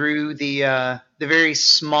walking through the very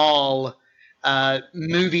small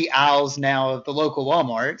movie aisles now of the local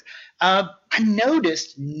Walmart, I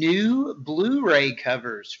noticed new Blu-ray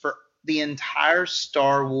covers for the entire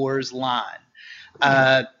Star Wars line.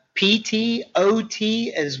 PT,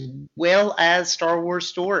 OT, as well as Star Wars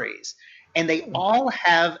Stories. And they all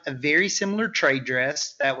have a very similar trade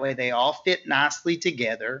dress. That way they all fit nicely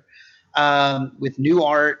together with new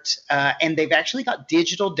art. And they've actually got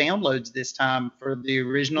digital downloads this time for the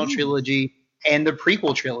original trilogy and the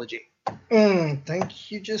prequel trilogy.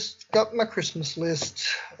 Thank you. Just got my Christmas list.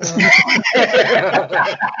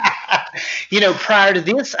 Prior to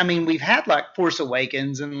this, I mean, we've had like Force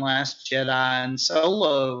Awakens and Last Jedi and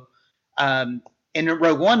Solo, and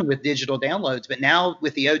Rogue One with digital downloads, but now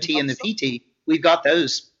with the OT and the PT, we've got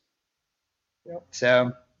those. Yep.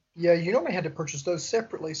 So. Yeah, you normally had to purchase those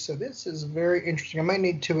separately, so this is very interesting. I may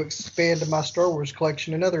need to expand my Star Wars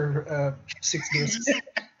collection another 6 discs.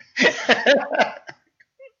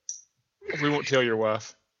 We won't tell your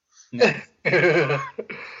wife. No.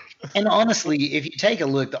 And honestly, if you take a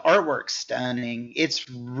look, the artwork's stunning. It's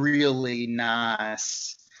really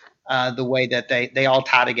nice. The way that they all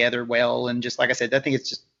tie together well, and just like I said, I think it's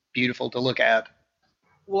just beautiful to look at.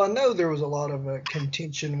 Well, I know there was a lot of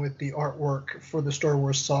contention with the artwork for the Star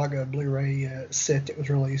Wars Saga Blu-ray set that was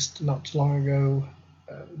released not too long ago.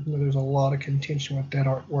 There's a lot of contention with that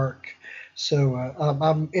artwork. So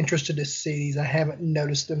I'm interested to see these. I haven't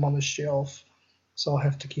noticed them on the shelf, so I'll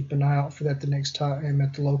have to keep an eye out for that the next time I'm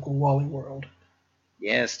at the local Wally World.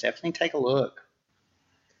 Yes, definitely take a look.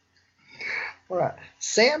 All right.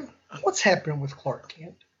 Sam, what's happening with Clark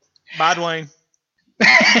Kent? Bye, Dwayne.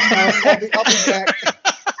 I'll be back.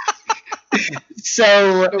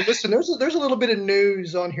 So listen, there's a little bit of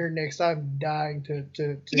news on here next. I'm dying to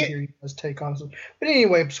hear you guys take on some. But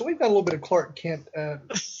anyway, so we've got a little bit of Clark Kent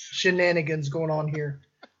shenanigans going on here.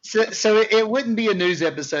 So it wouldn't be a news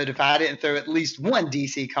episode if I didn't throw at least one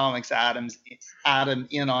DC Comics item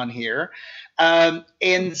in on here.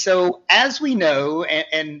 And so, as we know,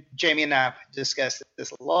 and Jamie and I have discussed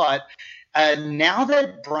this a lot, now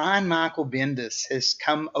that Brian Michael Bendis has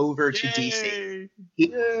come over to DC,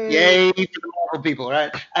 yay for the Marvel people,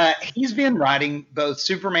 right? He's been writing both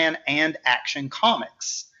Superman and Action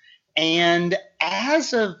Comics. And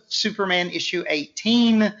as of Superman issue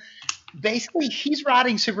 18, basically he's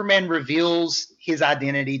writing Superman reveals his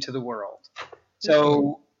identity to the world.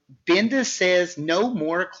 So Bendis says no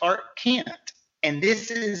more Clark Kent. And this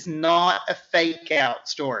is not a fake out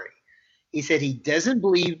story. He said he doesn't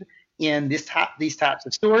believe in these types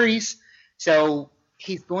of stories, so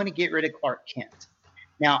he's going to get rid of Clark Kent.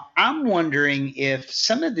 Now, I'm wondering if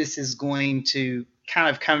some of this is going to kind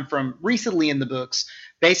of come from recently in the books.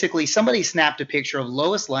 Basically, somebody snapped a picture of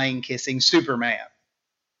Lois Lane kissing Superman.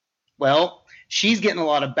 Well, she's getting a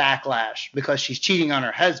lot of backlash because she's cheating on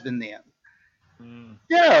her husband then.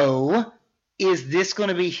 So, is this going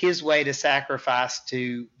to be his way to sacrifice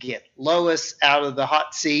to get Lois out of the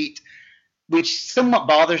hot seat? Which somewhat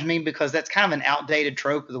bothers me because that's kind of an outdated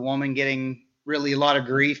trope of the woman getting really a lot of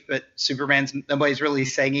grief, but nobody's really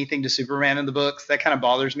saying anything to Superman in the books. That kind of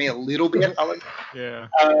bothers me a little bit. Yeah.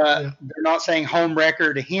 They're not saying home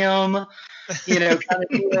wrecker to him, kind of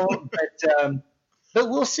deal. But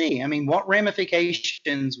we'll see. I mean, what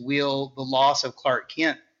ramifications will the loss of Clark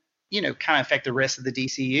Kent kind of affect the rest of the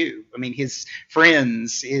DCU. I mean, his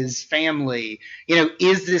friends, his family.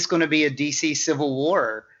 Is this going to be a DC Civil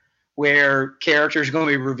War where characters are going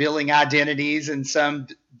to be revealing identities and some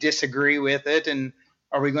disagree with it? And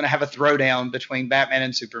are we going to have a throwdown between Batman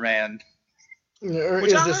and Superman? Or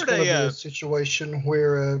Which is I this heard going to be a, a situation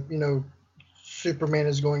where, Superman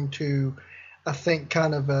is going to, I think,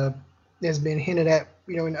 kind of has been hinted at,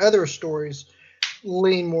 in other stories,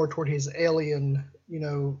 lean more toward his alien,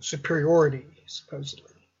 superiority,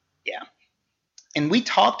 supposedly. Yeah. And we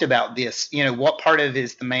talked about this, what part of it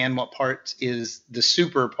is the man, what part is the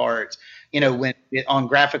super part, when on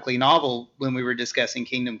Graphically Novel when we were discussing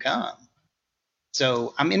Kingdom Come.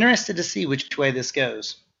 So I'm interested to see which way this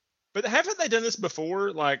goes. But haven't they done this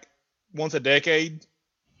before, like once a decade?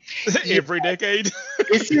 Every decade?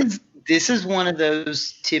 This is one of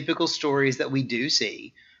those typical stories that we do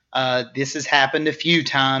see. This has happened a few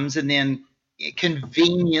times, and then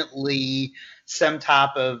conveniently some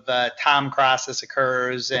type of time crisis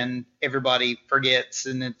occurs, and everybody forgets,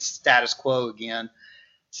 and it's status quo again.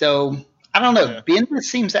 So I don't know. Yeah. Bendis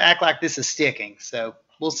seems to act like this is sticking, so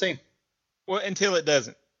we'll see. Well, until it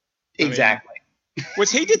doesn't. Exactly.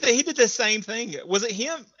 Which he did the same thing. Was it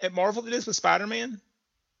him at Marvel that did this with Spider-Man?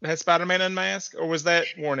 That had Spider-Man unmasked, or was that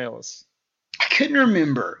Warren Ellis? I couldn't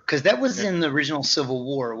remember because that was in the original Civil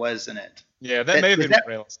War, wasn't it? Yeah, that may have been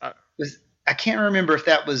Warren Ellis. I can't remember if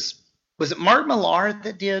that was it Mark Millar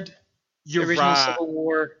that did the original Civil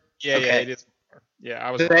War? Yeah, okay. yeah, it is. Yeah, I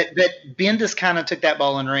was. But Bendis kind of took that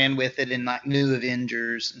ball and ran with it in like New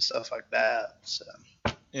Avengers and stuff like that. So.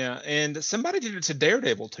 Yeah, and somebody did it to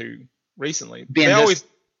Daredevil too recently. Bendis.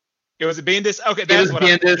 It was Bendis. Okay, that's what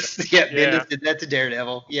Bendis. Yeah, Bendis did that to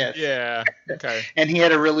Daredevil. Yes. Yeah. Okay. And he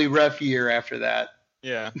had a really rough year after that.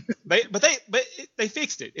 Yeah. They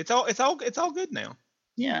fixed it. It's all good now.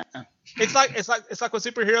 Yeah. It's like when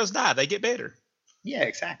superheroes die, they get better. Yeah,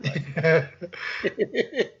 exactly.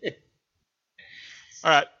 All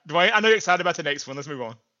right, Dwayne, I know you're excited about the next one. Let's move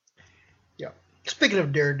on. Yeah. Speaking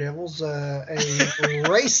of Daredevils, a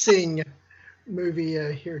racing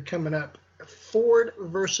movie here coming up. Ford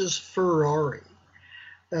versus Ferrari.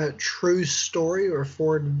 A true story where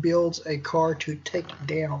Ford builds a car to take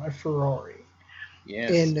down a Ferrari. Yes.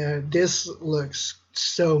 And this looks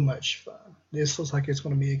so much fun. This looks like it's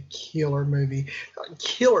going to be a killer movie.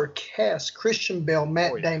 Killer cast. Christian Bale,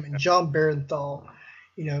 Matt Damon, John Barenthal.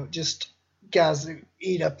 Just guys who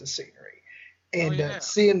eat up the scenery. And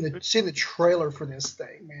seeing the trailer for this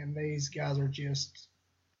thing, man, these guys are just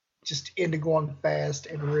into going fast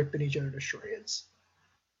and ripping each other to shreds.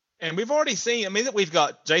 And we've already seen, that we've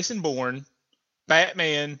got Jason Bourne,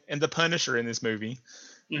 Batman, and the Punisher in this movie.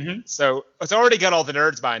 Mm-hmm. So it's already got all the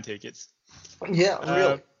nerds buying tickets. Yeah,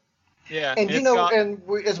 really. Yeah. And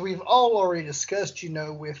as we've all already discussed,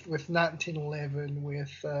 with 1911,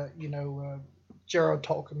 with Gerald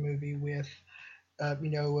Tolkien movie, with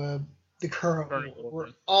the current war, we're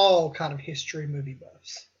all kind of history movie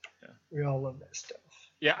buffs. Yeah. We all love that stuff.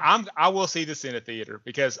 Yeah, I will see this in a theater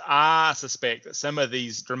because I suspect that some of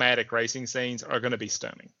these dramatic racing scenes are going to be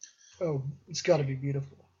stunning. Oh, it's got to be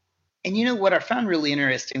beautiful. And what I found really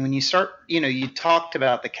interesting when you start, you talked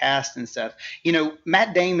about the cast and stuff.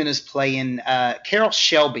 Matt Damon is playing Carroll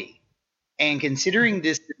Shelby, and considering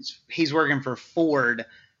he's working for Ford,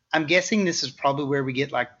 I'm guessing this is probably where we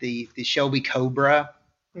get like the Shelby Cobra.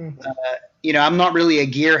 Mm-hmm. I'm not really a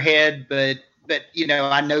gearhead, but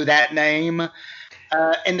I know that name.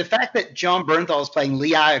 And the fact that John Bernthal is playing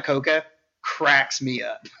Lee Iacocca cracks me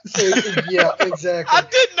up. Yeah, exactly. I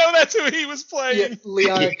didn't know that's who he was playing. Yeah, Lee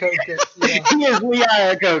Iacocca. Yeah. He is Lee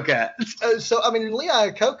Iacocca. Lee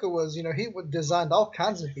Iacocca was, he designed all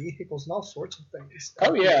kinds of vehicles and all sorts of things.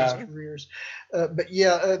 Oh, yeah. His careers.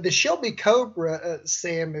 The Shelby Cobra,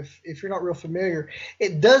 Sam, if you're not real familiar,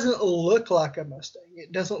 it doesn't look like a Mustang.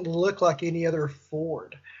 It doesn't look like any other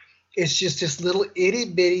Ford. It's just this little itty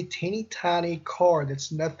bitty, teeny tiny car that's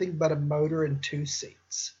nothing but a motor and two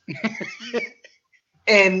seats.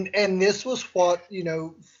 and this was what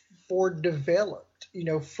Ford developed.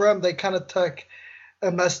 They kind of took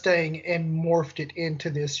a Mustang and morphed it into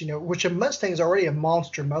this. Which a Mustang is already a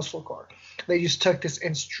monster muscle car. They just took this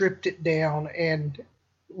and stripped it down, and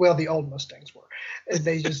the old Mustangs were.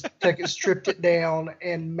 They just took it, stripped it down,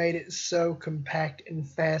 and made it so compact and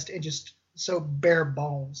fast and just so bare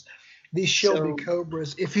bones. These Shelby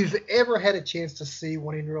Cobras, if you've ever had a chance to see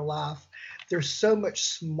one in real life, they're so much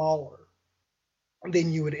smaller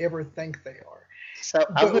than you would ever think they are. So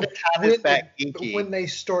I'm going to tie this back, Geeky. When they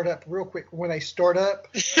start up, real quick,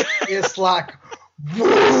 it's like,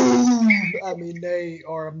 boom! They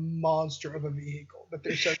are a monster of a vehicle, but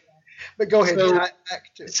they're so But go ahead. So- back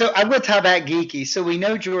to So I'm going to tie back geeky. So we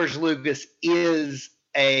know George Lucas is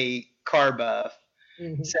a car buff.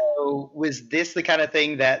 Mhm. So was this the kind of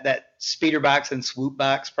thing that speeder box and swoop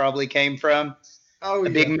box probably came from? Oh A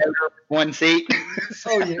yeah. big motor, one seat.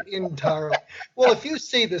 Oh yeah, entirely. Well, if you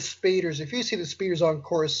see the speeders on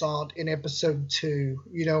Coruscant in Episode 2,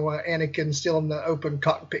 Anakin still in the open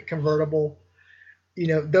cockpit convertible.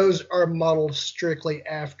 Those are modeled strictly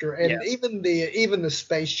after, and Yes. even the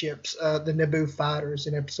spaceships, the Naboo fighters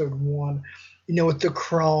in Episode 1, with the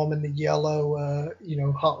chrome and the yellow,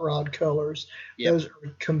 hot rod colors. Yep. Those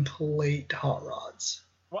are complete hot rods.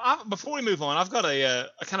 Well, before we move on, I've got a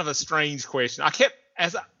kind of a strange question.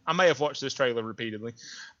 I may have watched this trailer repeatedly,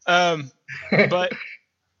 but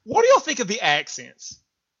what do y'all think of the accents?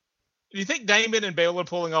 Do you think Damon and Bale are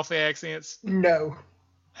pulling off the accents? No.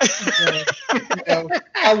 No.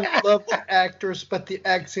 I love the actors, but the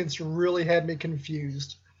accents really had me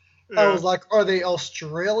confused. I was like, are they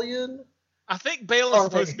Australian? I think Bale is Are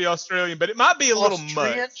supposed they to be Australian, but it might be a little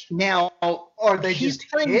Austrian? much. Now, Are they He's just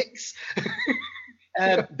playing- Hicks?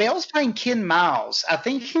 Bale's playing Ken Miles. I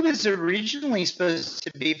think he was originally supposed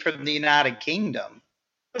to be from the United Kingdom.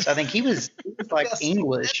 So I think he was like Yes,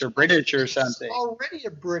 English or British or He's something. already a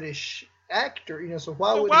British actor, so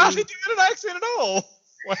why would Why is he? he doing an accent at all?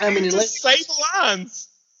 Why I mean, can't he unless- just say the lines.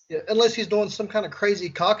 Yeah, unless he's doing some kind of crazy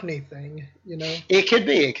Cockney thing, It could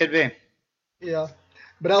be. It could be. Yeah.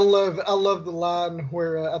 But I love the line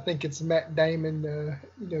where I think it's Matt Damon,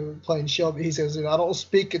 playing Shelby. He says, "I don't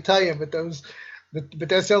speak Italian, but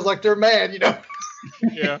that sounds like they're mad,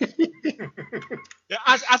 Yeah. Yeah,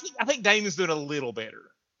 I think Damon's doing a little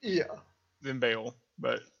better Yeah. than Bale,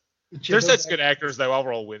 but But they're those such good actors, though. I'll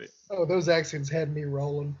roll with it. Oh, those accents had me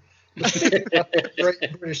rolling. But speaking about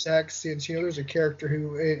great British accents, there's a character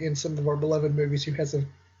who, in some of our beloved movies, who has a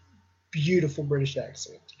beautiful British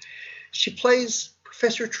accent. She plays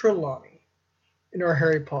Professor Trelawney in our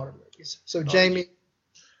Harry Potter movies. So, Jamie,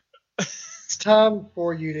 it's time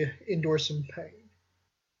for you to endure some pain.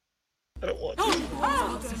 I don't want to.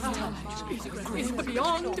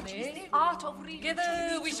 Beyond the art of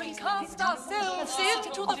together we shall cast ourselves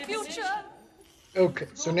into the future. Okay,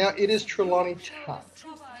 so now it is Trelawney time.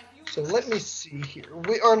 So let me see here.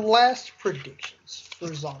 Our last predictions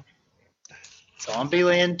for Zombie.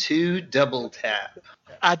 Zombieland 2 Double Tap.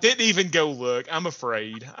 I didn't even go look. I'm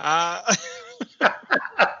afraid. I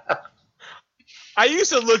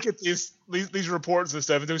used to look at these reports and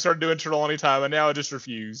stuff, and then we started doing Trelawney time, and now I just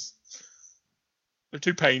refuse. They're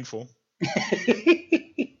too painful.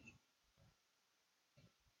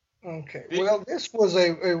 Okay, well, this was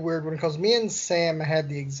a weird one because me and Sam had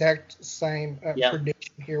the exact same Yep.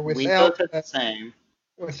 prediction here We without both are the same.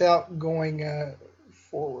 without going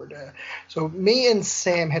forward. So me and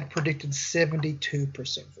Sam had predicted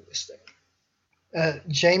 72% for this thing.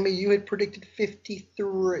 Jamie, you had predicted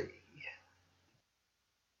 53.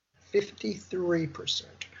 53%.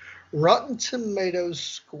 Rotten Tomatoes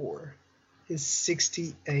score is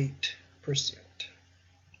 68%.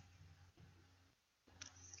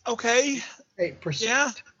 Okay. 8%. Yeah.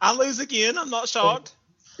 I lose again. I'm not shocked.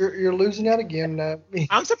 You're losing out again.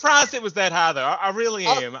 I'm surprised it was that high, though. I really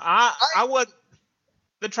am. I would.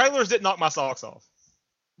 The trailers didn't knock my socks off.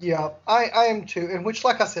 Yeah, I am too. And which,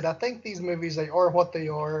 like I said, I think these movies, they are what they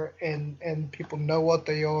are, and people know what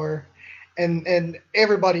they are, and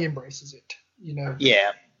everybody embraces it.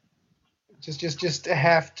 Yeah. Just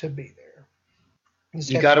have to be there.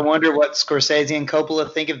 You got to wonder what Scorsese and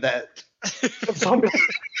Coppola think of that.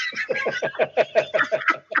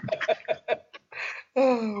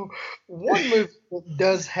 Oh, one movie that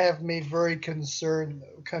does have me very concerned,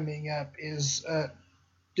 though, coming up is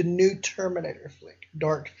the new Terminator flick,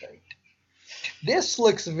 Dark Fate. This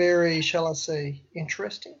looks very, shall I say,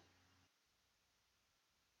 interesting.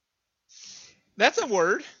 That's a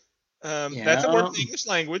word. That's a word in the Yeah. English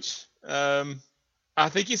language. I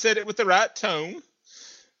think you said it with the right tone.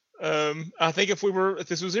 I think if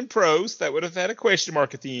this was in prose, that would have had a question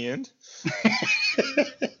mark at the end.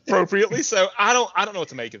 Appropriately. So I don't know what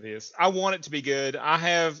to make of this. I want it to be good. I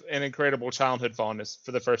have an incredible childhood fondness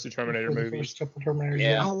for the first two Terminator For the movies. first couple Terminators.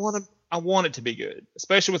 Yeah. I want it to be good,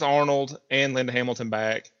 especially with Arnold and Linda Hamilton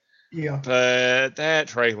back. Yeah. But that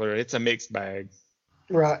trailer, it's a mixed bag.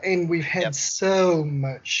 Right. And we've had Yep. so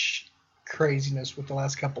much craziness with the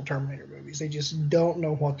last couple Terminator movies. They just don't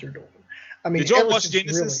know what they're doing. I mean, Did y'all ever watch since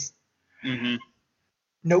Genesis? Mm-hmm.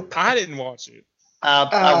 Nope. I didn't watch it.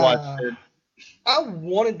 I watched it. I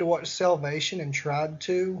wanted to watch Salvation and tried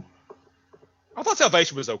to. I thought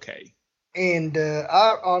Salvation was okay. And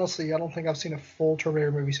I don't think I've seen a full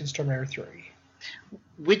Terminator movie since Terminator 3.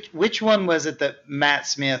 which one was it that Matt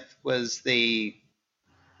Smith was the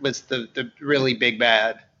really big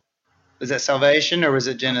bad? Was that Salvation or was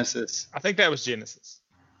it Genesis? I think that was Genesis.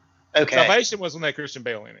 Okay. Salvation was when they had Christian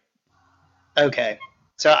Bale in it. Okay.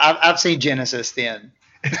 So I've seen Genesis then.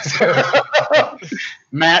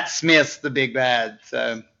 Matt Smith's the big bad.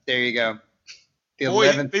 So there you go. The Boy,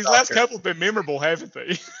 11th these Doctor. last couple have been memorable, haven't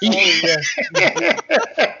they?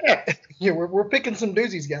 Yeah, we're picking some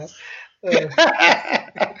doozies, guys.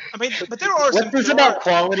 I mean, but there are some. What's this about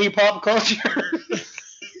quality pop culture?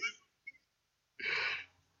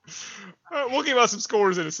 We'll give out some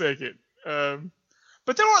scores in a second.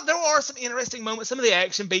 But there are some interesting moments. Some of the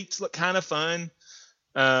action beats look kind of fun.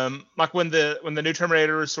 Like when the new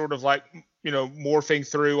Terminator is sort of like, you know, morphing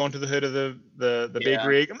through onto the hood of the big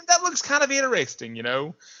rig. I mean, that looks kind of interesting, you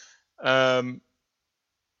know.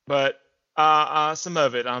 But some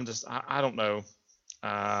of it, I don't know.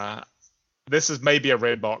 This is maybe a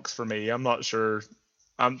red box for me. I'm not sure.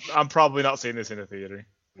 I'm probably not seeing this in a theater.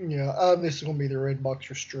 Yeah, this is going to be the red box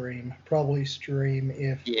for stream. Probably stream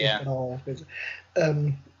if at all.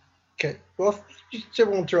 Okay, well, just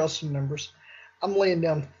everyone throw out some numbers. I'm laying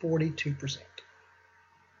down 42%.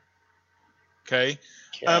 Okay.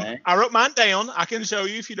 I wrote mine down. I can show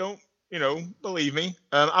you if you don't, believe me.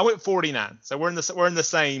 I went 49. So we're in the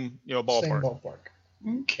same, ballpark. Same ballpark.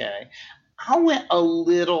 Okay. I went a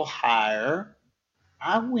little higher.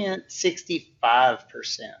 I went 65%.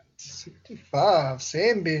 65.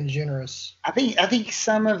 Sam being generous. I think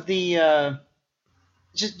some of the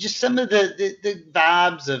just some of the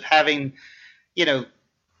vibes of having,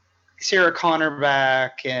 Sarah Connor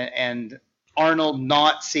back and Arnold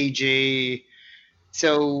not CG.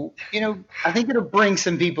 So, I think it'll bring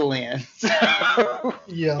some people in.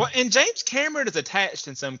 Yeah. Well, and James Cameron is attached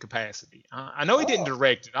in some capacity. I know he didn't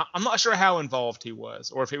direct it. I'm not sure how involved he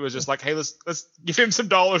was, or if it was just like, hey, let's give him some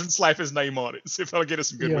dollars and slap his name on it, see if that'll get us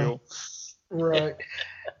some goodwill. Right.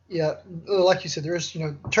 Yeah. Like you said, there's,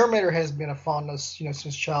 Terminator has been a fondness,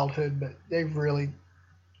 since childhood, but they've really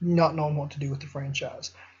not known what to do with the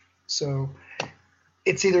franchise. So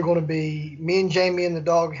it's either going to be me and Jamie in the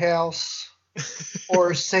doghouse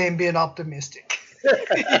or Sam being optimistic.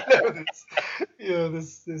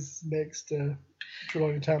 This next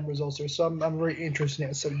trilogy time results are. So I'm very interested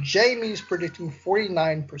in it. So Jamie's predicting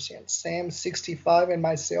 49%, Sam 65%, and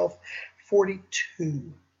myself 42%.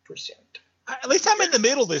 At least I'm in the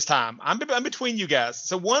middle this time. I'm between you guys.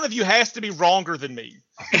 So one of you has to be wronger than me.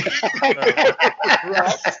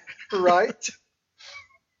 Right.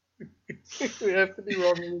 We have to be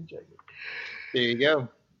wronger than Jamie. There you go.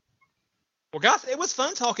 Well, guys, it was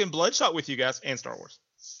fun talking Bloodshot with you guys and Star Wars.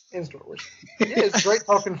 Yeah, it's great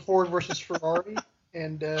talking Ford versus Ferrari,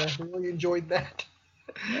 and really enjoyed that.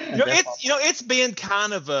 It's been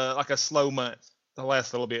kind of like a slow month the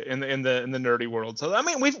last little bit in the nerdy world. So I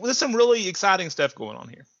mean, there's some really exciting stuff going on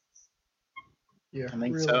here. Yeah, I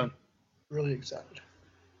think really, so. Really excited.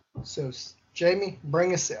 So Jamie,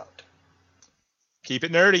 bring us out. Keep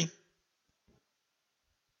it nerdy.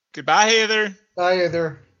 Goodbye, Heather. Bye,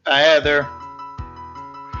 Heather. Bye, Heather.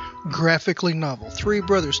 Graphically Novel. Three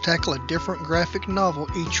brothers tackle a different graphic novel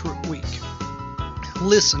each week.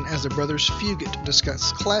 Listen as the brothers Fugit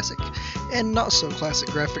discuss classic and not so classic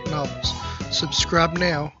graphic novels. Subscribe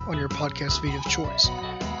now on your podcast feed of choice.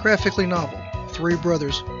 Graphically Novel. Three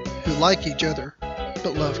brothers who like each other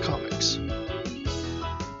but love comics.